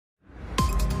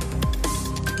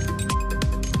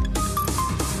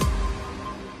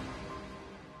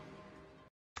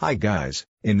Hi guys,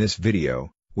 in this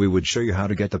video, we would show you how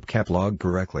to get the Pcap log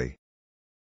correctly.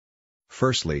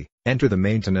 Firstly, enter the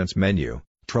Maintenance menu,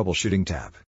 Troubleshooting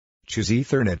tab. Choose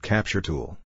Ethernet Capture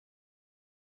Tool.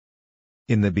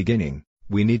 In the beginning,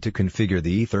 we need to configure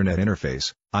the Ethernet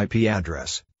interface, IP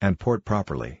address, and port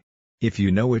properly. If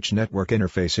you know which network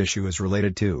interface issue is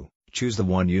related to, choose the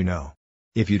one you know.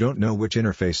 If you don't know which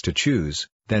interface to choose,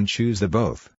 then choose the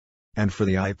both. And for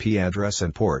the IP address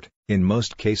and port, in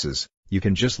most cases, you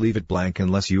can just leave it blank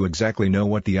unless you exactly know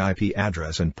what the IP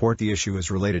address and port the issue is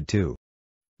related to.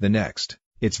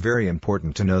 It's very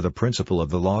important to know the principle of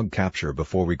the log capture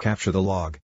before we capture the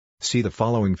log. See the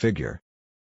following figure.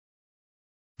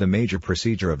 The major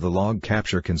procedure of the log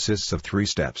capture consists of 3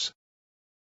 steps.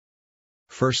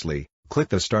 Firstly, click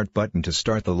the Start button to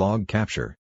start the log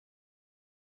capture.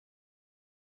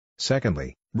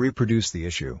 Secondly, reproduce the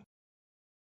issue.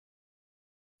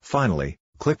 Finally,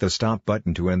 click the Stop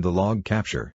button to end the log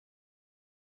capture.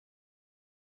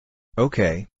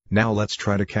 Okay, now let's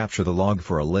try to capture the log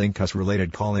for a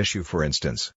Linux-related call issue for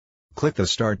instance. Click the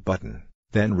Start button,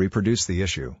 then reproduce the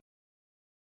issue.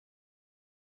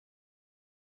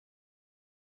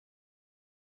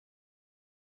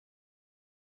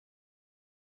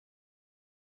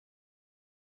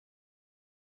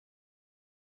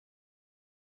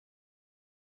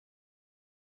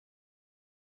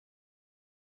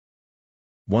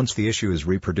 Once the issue is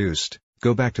reproduced,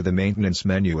 go back to the Maintenance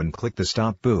menu and click the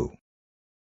Stop boo.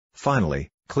 Finally,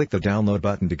 click the Download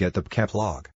button to get the Pcap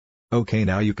log. Okay,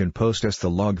 now you can post us the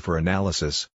log for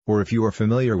analysis, or if you are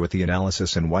familiar with the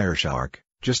analysis in Wireshark,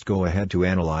 just go ahead to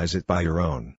analyze it by your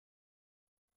own.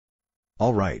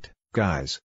 Alright,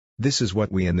 guys. This is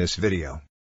what we in this video.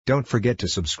 Don't forget to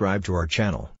subscribe to our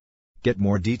channel. Get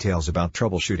more details about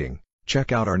troubleshooting,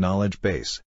 check out our knowledge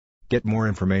base. Get more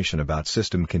information about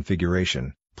system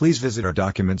configuration, please visit our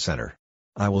document center.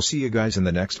 I will see you guys in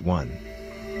the next one.